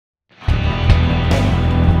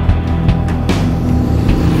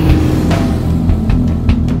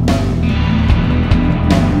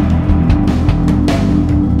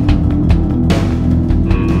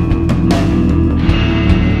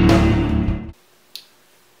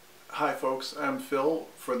Hi folks, I'm Phil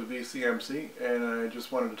for the VCMC, and I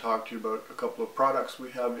just wanted to talk to you about a couple of products we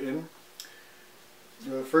have in.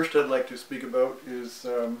 The first I'd like to speak about is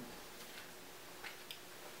the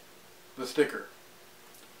sticker.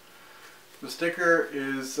 The sticker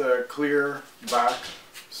is clear back,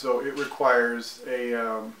 so it requires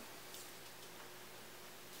a,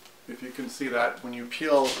 if you can see that, when you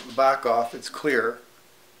peel the back off it's clear.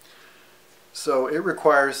 So it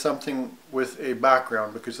requires something with a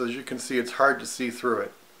background, because as you can see it's hard to see through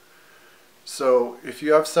it. So if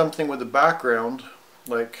you have something with a background,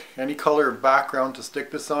 like any color of background to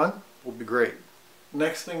stick this on, will be great.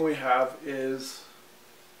 Next thing we have is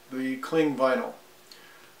the cling vinyl.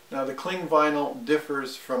 Now the cling vinyl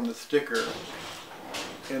differs from the sticker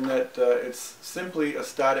in that it's simply a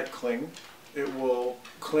static cling. It will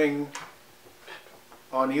cling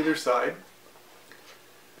on either side.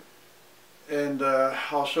 And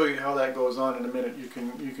I'll show you how that goes on in a minute. You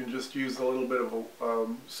can just use a little bit of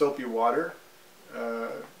soapy water,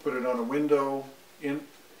 put it on a window,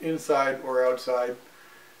 inside or outside,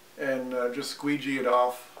 and just squeegee it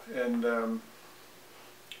off, and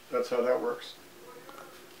that's how that works.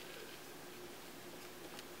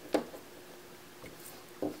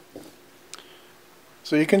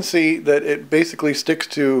 So you can see that it basically sticks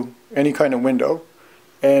to any kind of window,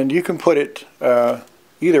 and you can put it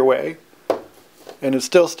either way, and it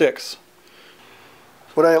still sticks.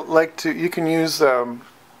 What I like to, you can use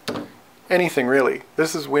anything really.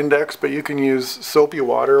 This is Windex, but you can use soapy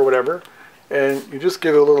water or whatever, and you just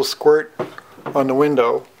give it a little squirt on the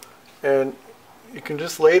window, and you can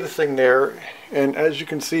just lay the thing there, and as you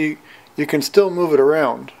can see, you can still move it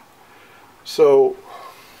around. So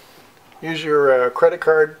use your credit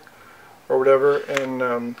card or whatever,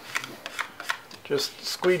 and just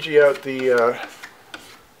squeegee out the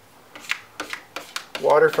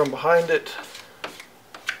water from behind it.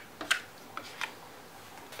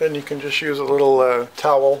 Then you can just use a little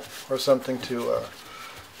towel or something to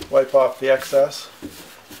wipe off the excess.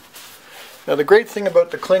 Now the great thing about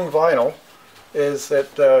the cling vinyl is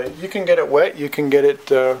that you can get it wet, you can get it,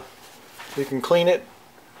 you can clean it,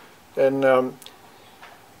 and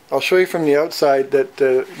I'll show you from the outside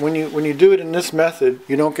that when you do it in this method,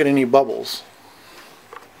 you don't get any bubbles.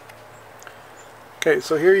 Okay,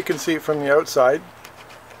 so here you can see it from the outside,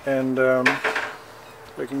 and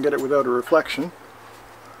I can get it without a reflection,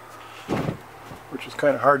 which is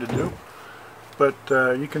kind of hard to do, but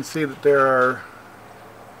you can see that there are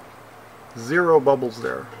 0 bubbles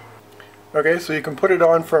there. Okay, so you can put it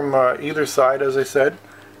on from either side, as I said,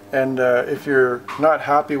 and if you're not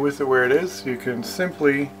happy with it where it is, you can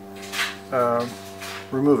simply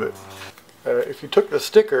remove it. If you took the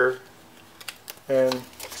sticker and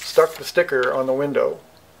stuck the sticker on the window,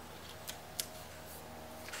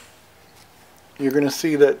 you're going to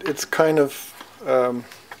see that it's kind of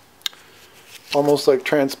almost like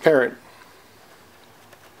transparent.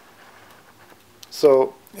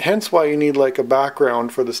 So hence why you need like a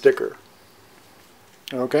background for the sticker.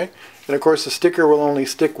 Okay, and of course the sticker will only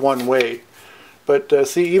stick one way, but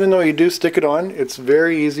see, even though you do stick it on, it's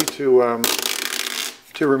very easy to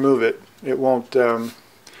remove it. It won't, and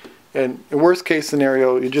in worst case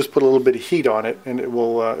scenario, you just put a little bit of heat on it and it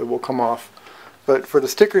will come off. But for the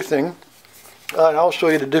sticker thing, I'll show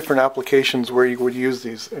you the different applications where you would use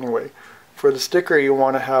these anyway. For the sticker, you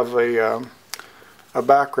want to have a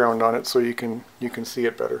background on it so you can see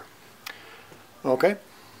it better. Okay?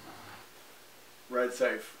 Ride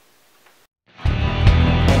safe.